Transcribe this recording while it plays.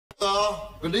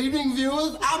Good evening,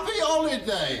 viewers. Happy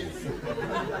holidays.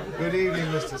 Good evening,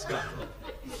 Mr. Scuttle.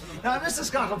 Now, Mr.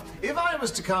 Scuttle, if I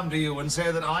was to come to you and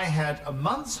say that I had a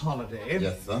month's holiday...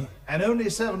 Yes, sir. ...and only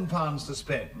 £7 to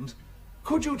spend,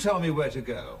 could you tell me where to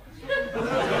go?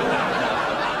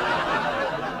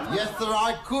 Yes, sir,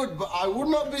 I could, but I would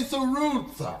not be so rude,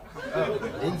 sir.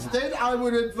 Instead, I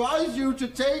would advise you to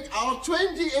take our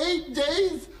 28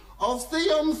 days of sea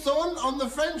and sun on the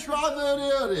French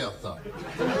Riviera, sir.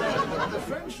 The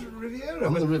French Riviera?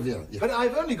 On the Riviera, yes. But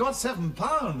I've only got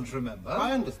 £7, remember?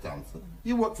 I understand, sir.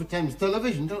 You work for Thames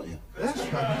Television, don't you? That's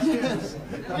right. Yes.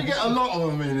 We get a lot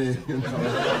of them in here, you know.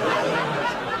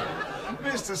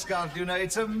 Mr. Scuttle, you know,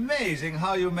 it's amazing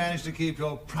how you manage to keep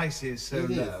your prices so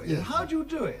low. Yes. How do you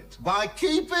do it? By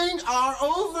keeping our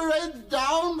overheads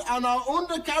down and our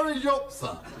undercarriage up,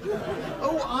 sir.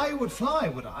 Oh, I would fly,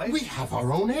 would I? We have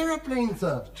our own aeroplane,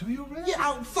 sir. Do you really? Yeah,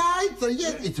 outside, sir.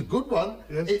 Yes, it's a good one.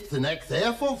 Yes. It's an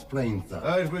ex-Air Force plane, sir.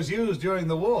 Oh, it was used during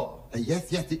the war.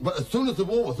 Yes, but as soon as the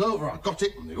war was over, I got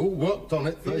it, and they all worked on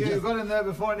it, sir. You got in there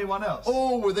before anyone else?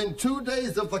 Oh, within 2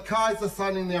 days of the Kaiser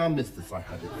signing the armistice, I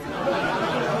had it.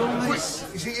 Oh, nice.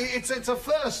 You see, it's a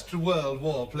First World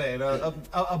War plane,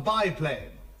 a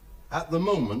biplane. At the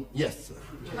moment, yes, sir.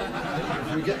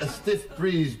 If we get a stiff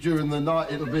breeze during the night,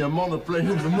 it'll be a monoplane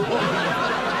in the morning.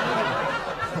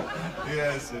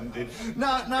 Yes, indeed.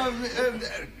 Now,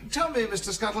 tell me,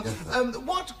 Mr. Scuttle,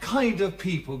 what kind of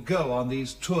people go on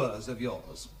these tours of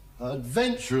yours?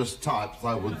 Adventurous types,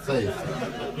 I would say,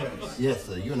 sir. Yes,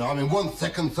 sir. You know, I mean, 1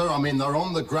 second, sir, I mean, they're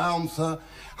on the ground, sir,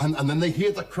 and then they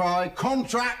hear the cry,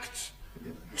 contract,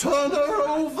 turn her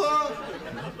over,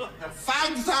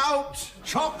 fags out,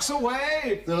 chocks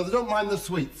away. No, they don't mind the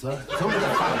sweet, sir. Some of the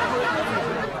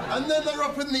fags. And then they're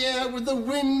up in the air with the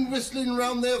wind whistling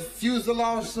round their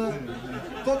fuselage, sir,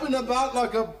 bobbing about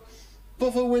like a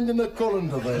puff of wind in a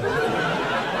colander there.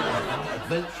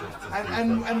 Adventurous.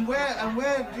 And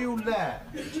where do you land?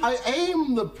 I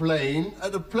aim the plane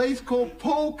at a place called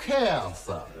Poker,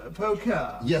 sir.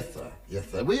 Poker? Yes, sir. Yes,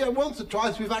 sir. Once or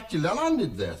twice we've actually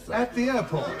landed there, sir. At the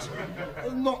airport?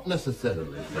 Not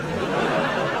necessarily, sir.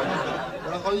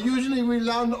 Usually we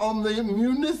land on the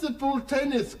municipal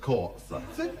tennis court, sir.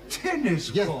 The tennis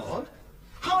court?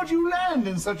 How do you land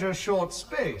in such a short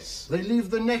space? They leave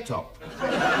the net up.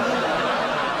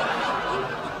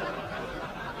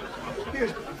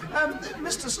 Yes.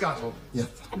 Mr. Scuttle. Yes.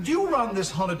 Do you run this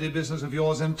holiday business of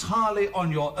yours entirely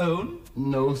on your own?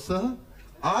 No, sir.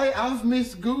 I have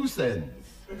Miss Goose Ends.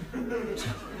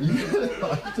 Yeah,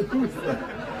 I do,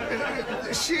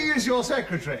 sir. She is your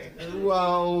secretary?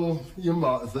 Well, you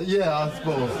might say. Yeah, I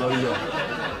suppose so,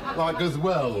 yeah. Like as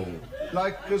well.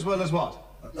 Like as well as what?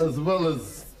 As well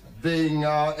as being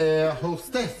our air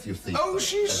hostess, you see. Oh,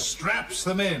 she straps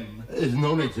them in. There's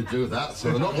no need to do that,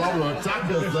 sir. Not while we're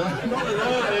attackers, sir. Not at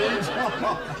our age.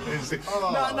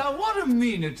 Now, what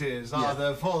amenities are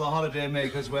there for the holiday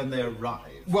makers when they arrive?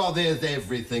 Well, there's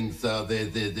everything, sir.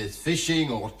 There's fishing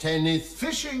or tennis.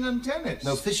 Fishing and tennis?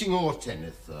 No, fishing or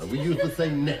tennis, sir. We use the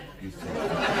same net, you see.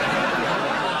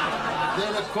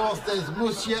 Then, of course, there's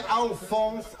Monsieur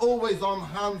Alphonse, always on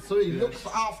hand, sir. He looks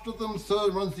after them, sir,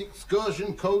 runs the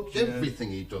excursion coach,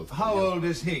 everything he does. How old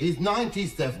is he? He's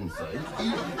 97, sir.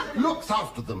 He looks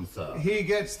after them, sir. He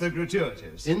gets the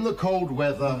gratuities? In the cold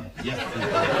weather, yes, he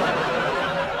does.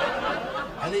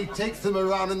 And he takes them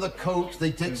around in the coach.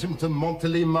 They take him to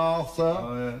Montélimar, sir.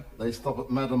 Oh, yeah. They stop at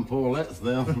Madame Paulette's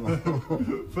there.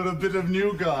 For a bit of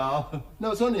nougat?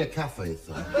 No, it's only a cafe,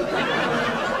 sir.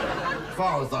 As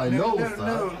far as I know,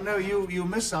 sir. No, you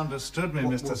misunderstood me,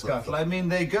 Mr. Scuttle. I mean,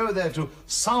 they go there to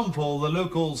sample the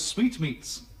local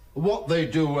sweetmeats. What they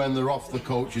do when they're off the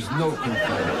coach is no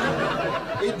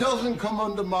concern. It doesn't come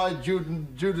under my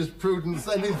jurisprudence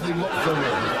anything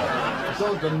whatsoever.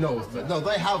 Don't know, sir. No,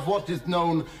 they have what is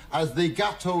known as the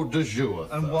gâteau de jour,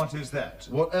 sir. And what is that?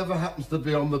 Whatever happens to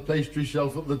be on the pastry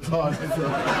shelf at the time, sir.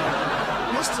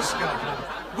 Mr. Scuttle,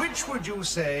 which would you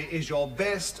say is your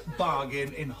best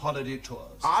bargain in holiday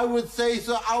tours? I would say,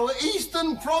 sir, our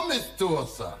Eastern Promise tour,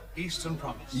 sir. Eastern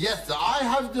Promise? Yes, sir. I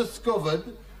have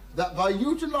discovered that by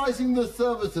utilising the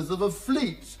services of a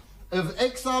fleet of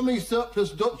ex-army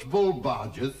surplus Dutch bull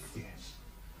barges... Yes.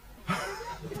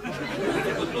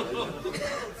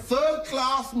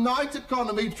 third-class night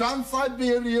economy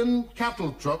Trans-Siberian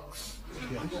cattle trucks...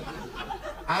 Yes.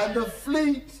 And a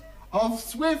fleet of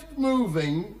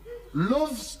swift-moving,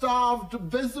 love-starved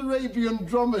Bessarabian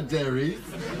dromedaries...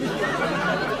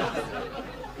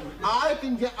 I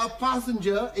can get a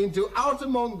passenger into Outer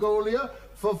Mongolia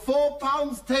for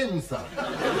 £4.10, sir.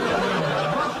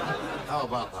 How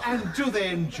about that? And do they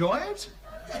enjoy it?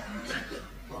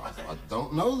 I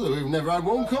don't know, though. We've never had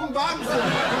one come back. I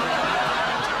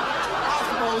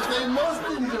suppose they must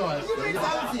enjoy it. You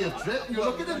fancy a trip? You're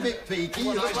looking a bit peaky.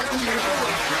 You look like you